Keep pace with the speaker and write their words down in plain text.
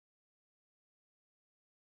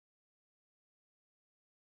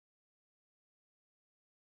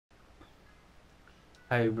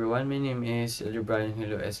Hi everyone, my name is Brian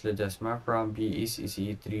Hilo S. Ledesma from BECE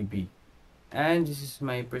 3B, and this is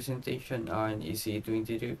my presentation on ECE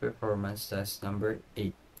 23 Performance Test number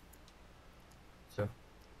 8. So,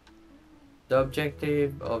 the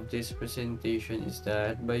objective of this presentation is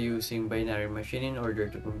that by using binary machine in order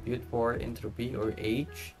to compute for entropy or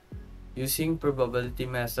H, using probability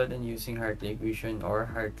method and using Hartley equation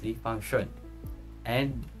or Hartley function,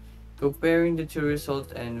 and comparing the two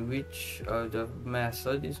results and which of the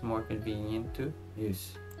method is more convenient to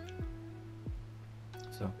use.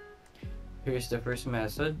 So here's the first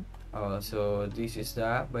method. So this is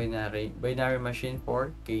the binary machine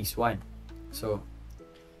for case 1. So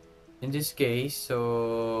in this case,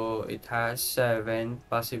 so it has 7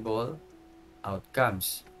 possible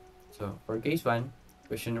outcomes. So for case 1,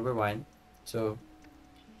 question number 1, so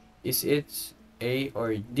is it A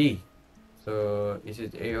or D? So is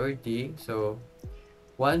it A or D? So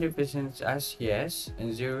 1 represents as yes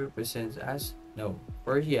and 0 represents as no.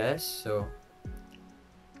 For yes, so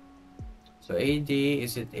AD,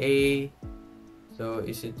 is it A? So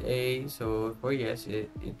is it A? So for yes,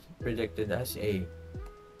 it's predicted as A.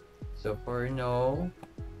 So for no,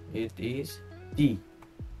 it is D.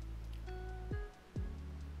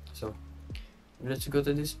 So let's go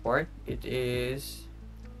to this part. It is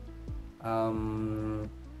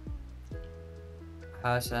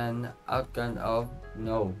has an outcome of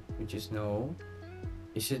no, which is no.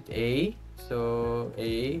 Is it A? So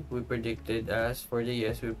A we predicted as, for the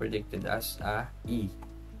yes we predicted as a E.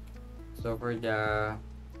 So for the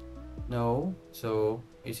no, so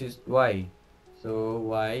is it Y? So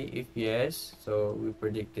Y, if yes, so we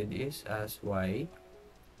predicted is as Y.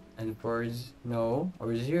 And for no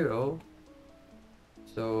or 0,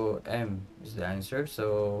 so M is the answer.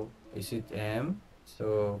 So is it M?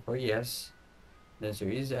 So for yes, the answer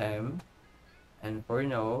is M. And for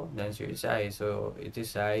no, the answer is I. So it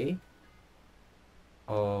is I,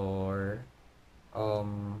 or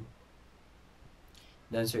the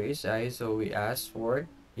answer is I. So we ask for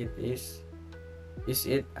it is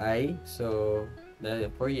it I? So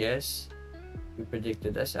for yes we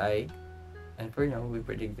predicted as I, and for no we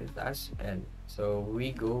predicted as L. So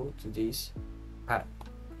we go to this path.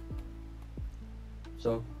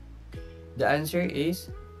 So the answer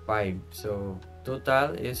is 5. So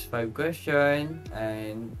total is 5 question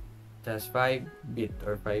and that's 5 bit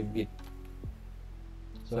or 5 bit.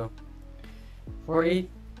 So for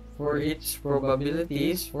its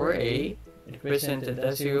probabilities, for A represented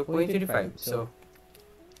as 0.25. So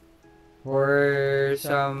for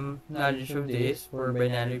some knowledge of this, for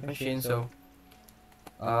binary machine, so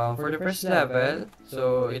for the first level,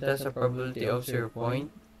 so it has a probability of 0.5.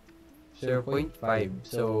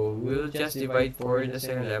 So we'll just divide for the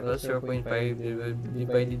second level. 0.5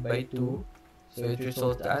 divided by 2, so it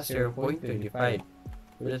results as 0.25.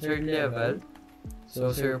 For the third level,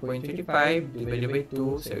 so 0.25 divided by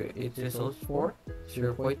 2, so it results for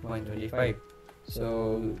 0.125.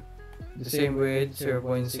 So the same with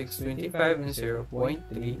 0.625 and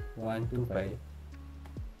 0.3125.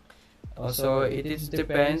 Also, it is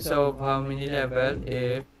depends of how many level,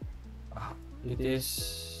 if it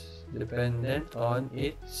is dependent on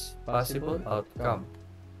its possible outcome.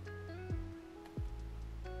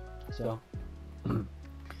 So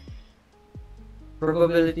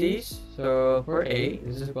probabilities, so for A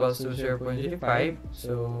is equals to 0.25,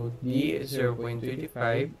 so D is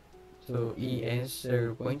 0.25, so E is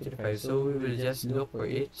 0.25. So we will just look for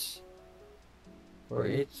its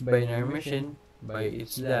binary machine by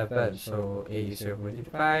its level. So A is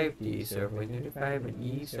 0.25, D is 0.25, and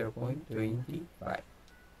E is 0.25.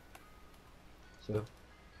 So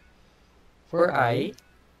for I,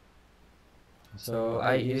 so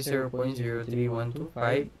I is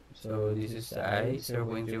 0.03125, so this is I,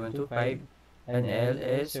 0.3125, and L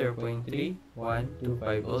is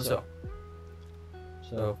 0.3125 also.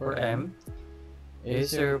 So for M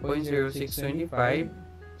is 0.0625,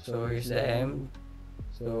 so here's the M.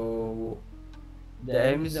 So the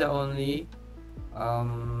M is the only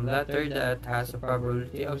letter that has a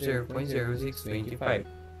probability of 0.0625.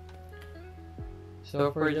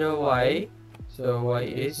 So for the Y, so Y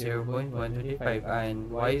is 0.125, and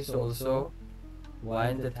Y is also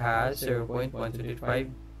one that has 0.125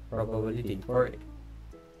 probability for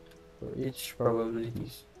each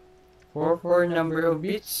probabilities. For number of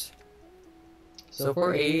bits, so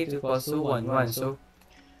for A it equals to 1, 1. So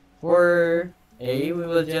for A we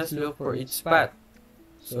will just look for its path.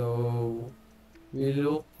 So we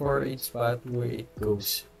look for its path where it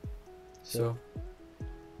goes. So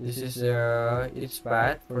this is its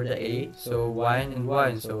path for the A. So 1 and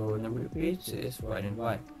 1. So number of bits is 1 and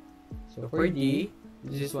 1. So for D,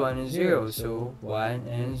 this is 1 and 0, so 1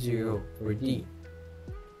 and 0 for D.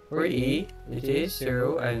 For E, it is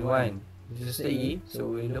 0 and 1. This is the E, so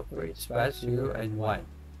we look for its path 0 and 1.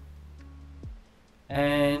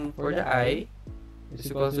 And for the I, it's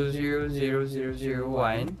equal to 0, 0, 0, 0,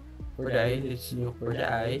 1. For the I, let's look for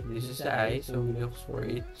the I. This is the I, so we look for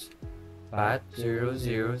its path 0,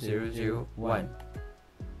 0, 0, 0, 1.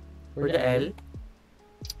 For the L,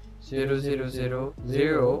 0, 0, 0,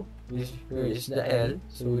 0. Here is the L,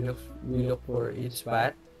 so we look for its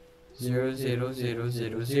path 0, 0, 0,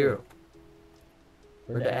 0, 0.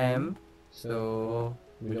 For the M, so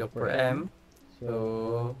we look for M,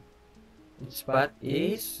 so its path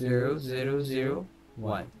is 0, 0, 0,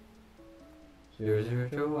 1. 0, 0,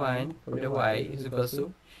 0, 1. For the Y is equal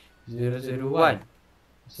to 0, 0, 1.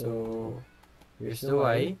 So here's the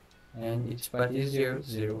Y, and its path is 0,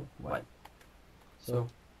 0, 1. So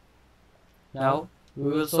now we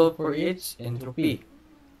will solve for its entropy.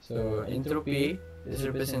 So entropy is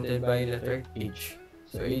represented by letter H.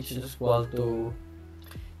 So H is equal to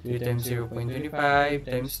 3 times 0.25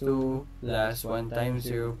 times 2 plus 1 times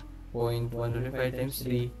 0.125 times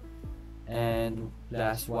 3 and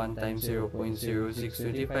plus 1 times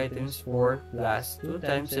 0.0625 times 4 plus 2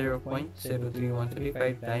 times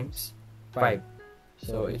 0.03125 times 5.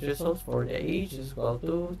 So it results for the H is equal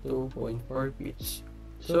to 2.4 bits.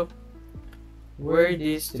 So where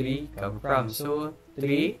these 3 come from? So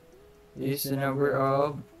 3 is the number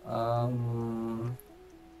of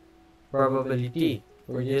probability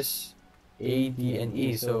for this A, D, and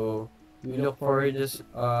E. So we look for this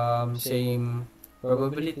same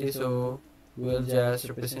probability, so we'll just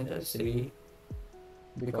represent as 3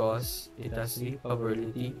 because it has the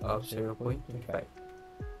probability of 0.25.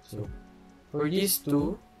 So for these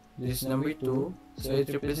 2, this number 2, so it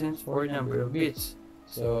represents 4 number of bits.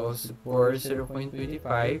 So for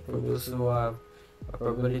 0.25, for those who have a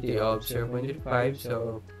probability of 0.25,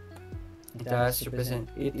 so it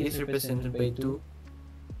is represented by 2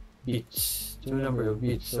 bits, 2 number of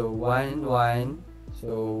bits. So 1, 1,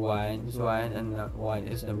 so 1 is 1 and 1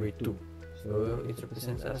 is number 2. So it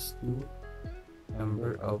represents as 2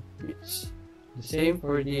 number of bits. The same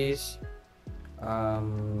for this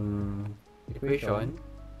equation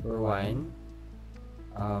for 1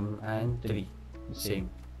 and 3. The same.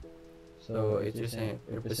 So it is 1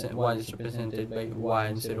 is represented by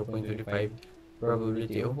 1 0.25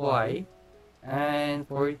 probability of Y, and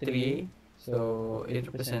for 3, so it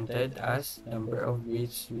represented as number of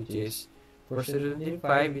bits, which is for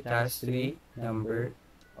 0.25 it has 3 number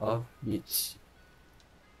of bits.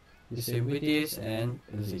 The same with this and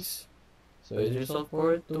this. So it results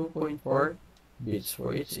for 2.4 bits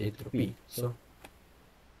for its entropy. So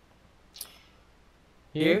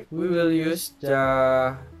here we will use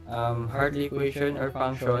the Hartley equation or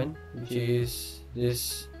function, which is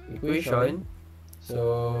this equation.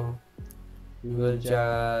 So we will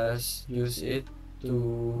just use it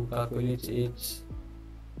to calculate its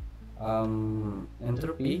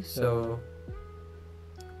entropy. So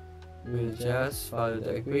we'll just follow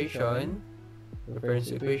the equation,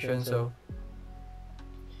 reference equation. So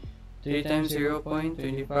 3 times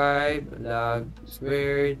 0.25 log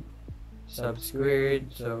squared sub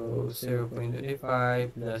squared, so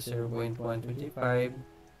 0.25 plus 0.125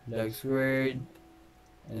 log squared,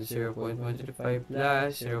 and 0.125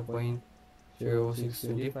 plus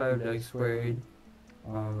 0.0625 log squared,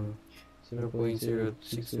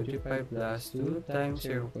 0.0625 plus 2 times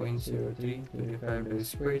 0.0325 log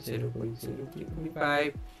squared,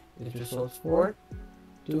 0.0325. It results for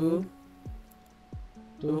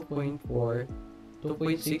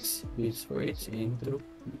 2.6 bits for its entropy.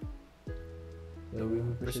 So we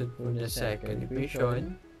will proceed for the second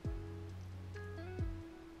equation.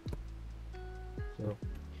 So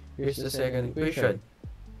here's the second equation.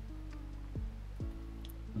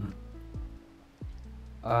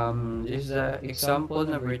 This is example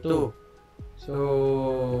number 2.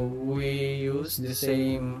 So we use the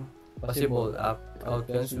same possible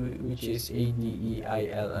outcomes, which is A, D, E,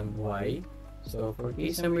 I, L, and Y. So for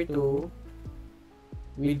case number 2,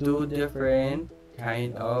 we do different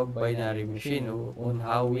kind of binary machine on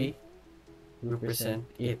how we represent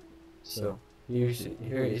it. So here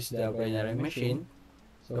is the binary machine.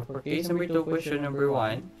 So for case number 2, question number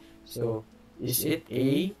 1, so is it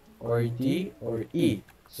A or D or E?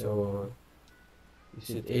 So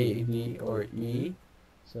is it A, D, or E?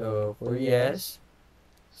 So for yes,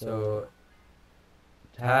 so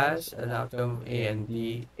it has an outcome A and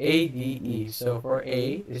D, A, D, E. So for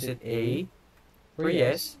A, is it A? For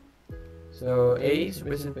yes, so A is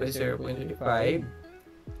represented by 0.25,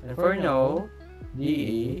 and for no,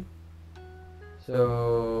 DE,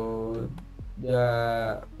 so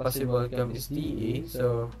the possible outcome is DE,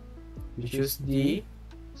 so we choose D.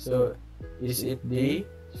 So is it D?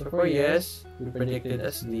 So for yes, we predicted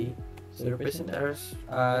as D. So represent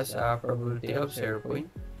as a probability of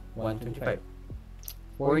 0.125.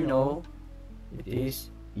 For no, it is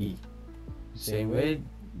E. Same with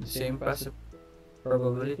the same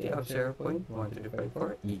probability of 0.125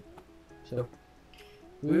 for E. So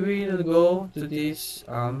we will go to this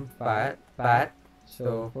path.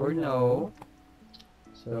 So for no,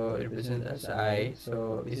 so it represents as I.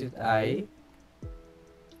 So is it I?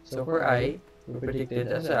 So for I, we predicted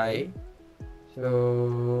as I.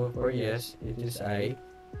 So for yes, it is I.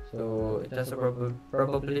 So it has a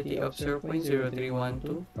probability of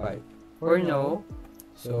 0.03125. For no,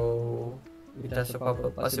 so it has a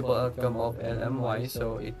possible outcome of LMY.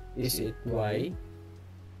 So it Y.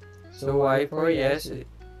 So Y for yes,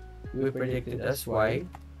 we predicted as Y,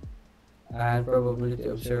 and probability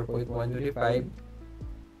of 0.125.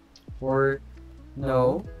 For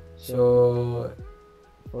no, so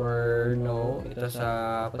for no, it has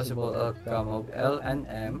a possible outcome of L and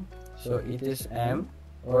M. So it is M,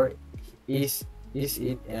 or is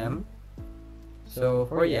it M? So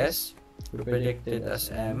for yes, we predicted as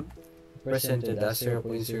M, presented as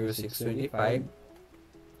 0.0625,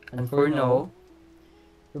 and for no,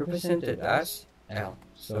 represented as L.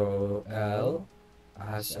 So L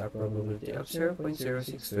has a probability of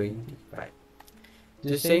 0.0625.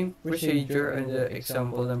 The same procedure on the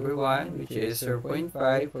example number 1, which is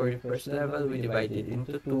 0.5 for the first level, we divided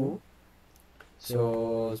into 2.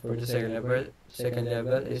 So for the second level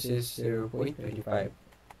is 0.25.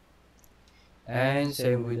 And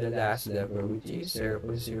same with the last level, which is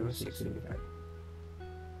 0.0625.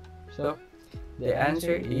 So the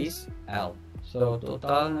answer is L. So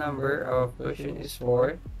total number of question is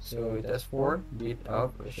 4. So it has 4 bit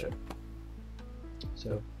of question.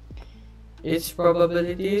 So its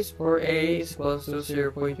probabilities for A is equals to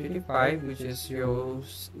 0.25, which is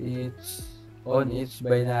shows it's on its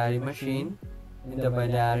binary machine. In the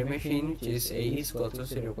binary machine, which is A is equal to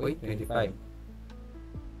 0.25.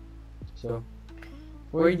 So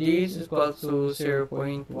for D is equal to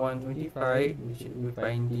 0.125, which we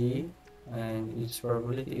find D, and its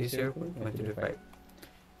probability is 0.125.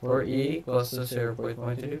 For E equals to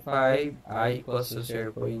 0.125, I equals to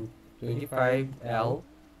 0.25, L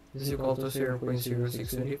is equal to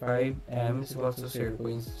 0.0625, M is equal to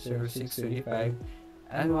 0.0625,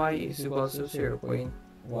 and Y is equal to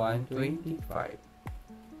 0.125.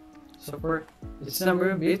 So for its number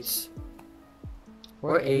of bits,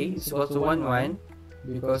 for A is equal to 1, 1,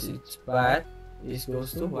 because its path is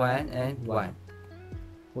goes to 1 and 1.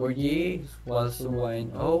 For D is equals to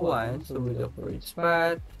 1, 0, 1, so we look for its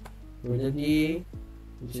path. For the D,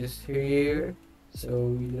 which is here,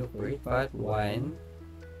 so we look for its path 1,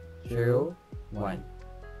 0, 1.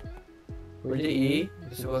 For the E,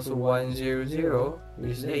 is equals to 1, 0, 0,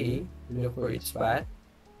 which is the E, we look for its path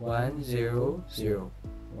 1, 0, 0,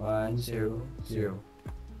 1, 0, 0.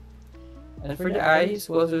 And for the I is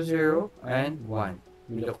equal to 0 and 1.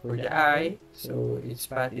 We look for the I, so its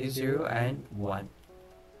path is 0 and 1.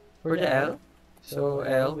 For the L, so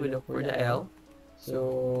L, we look for the L,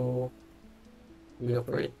 so we look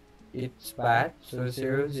for its path, so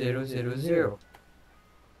 0, 0, 0, 0.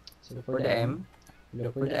 So for the M, we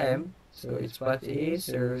look for the M, so its path is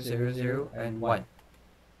 0, 0, 0, and 1.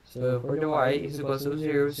 So for the Y is equal to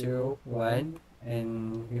 0, 0, 1,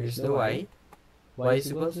 and here's the Y. Y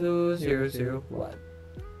is equal to 0, 0, 1.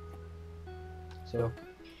 So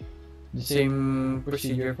the same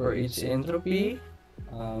procedure for each entropy.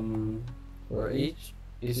 For each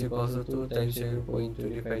is equal to 2 times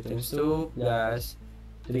 0.25 times 2 plus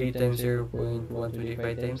 3 times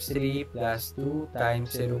 0.125 times 3 plus 2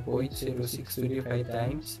 times 0.0625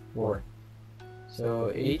 times 4.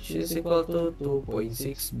 So H is equal to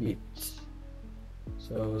 2.6 bits.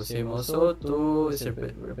 So same also, 2 is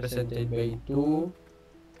represented by 2,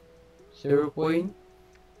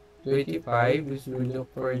 0.25, which we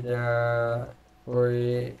look for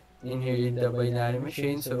in here in the binary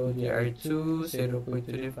machine. So there are 2,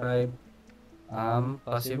 0.25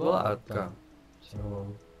 possible outcome.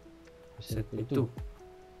 So set by 2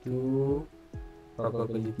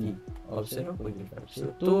 probability of 0.25.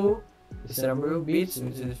 So 2 is the number of bits,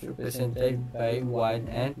 which is represented by 1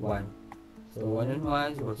 and 1. So 1 and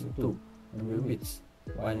 1 is equal to 2 number of bits,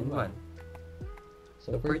 1 and 1.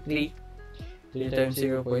 So for 3 times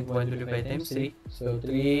 0.125 times 3, so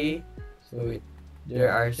 3, so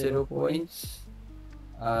there are 0.3,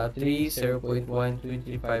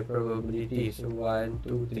 0.125 probability, so 1,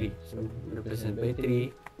 2, 3, so represented by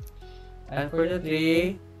 3. And for the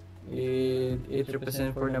 3, it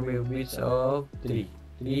represents 4 number of bits of 3.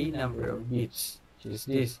 3 number of bits, which is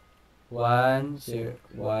this. 1, 0,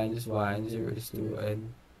 1 is 1, 0 is 2,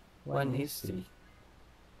 and 1 is 3.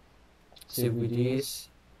 Same with this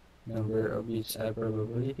number of bits and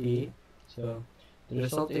probability. So the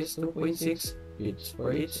result is 2.6 bits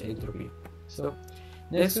for each entropy. So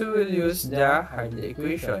next we will use the Hartley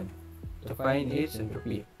equation to find its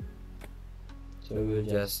entropy. So we'll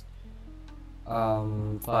just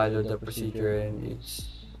follow the procedure and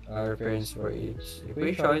its reference for each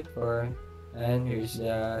equation and here's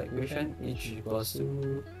the equation. H equals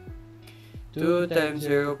to 2 times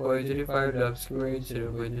 0.25 log squared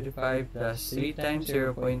 0.25 plus 3 times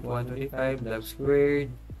 0.125 log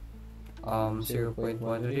squared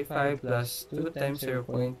 0.125 plus 2 times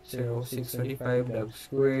 0.0625 log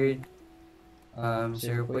squared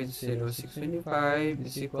 0.0625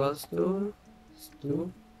 is equals to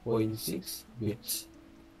 2.6 bits.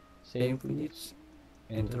 Same with its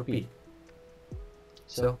entropy.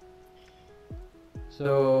 So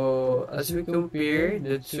as we compare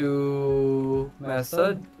the two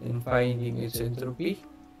methods in finding its entropy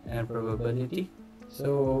and probability,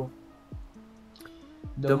 so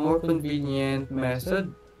the more convenient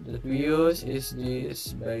method that we use is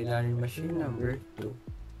this binary machine number 2,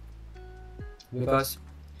 because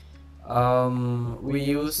we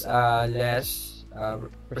use less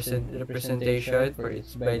representation for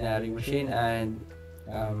its binary machine and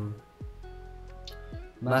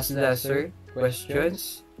much lesser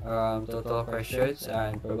questions, total questions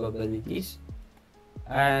and probabilities,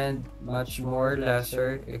 and much more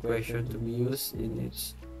lesser equation to be used in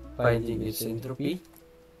its finding its entropy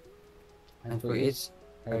and for its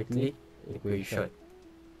Hartley equation.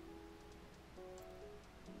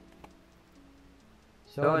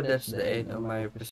 So that's the end of my presentation.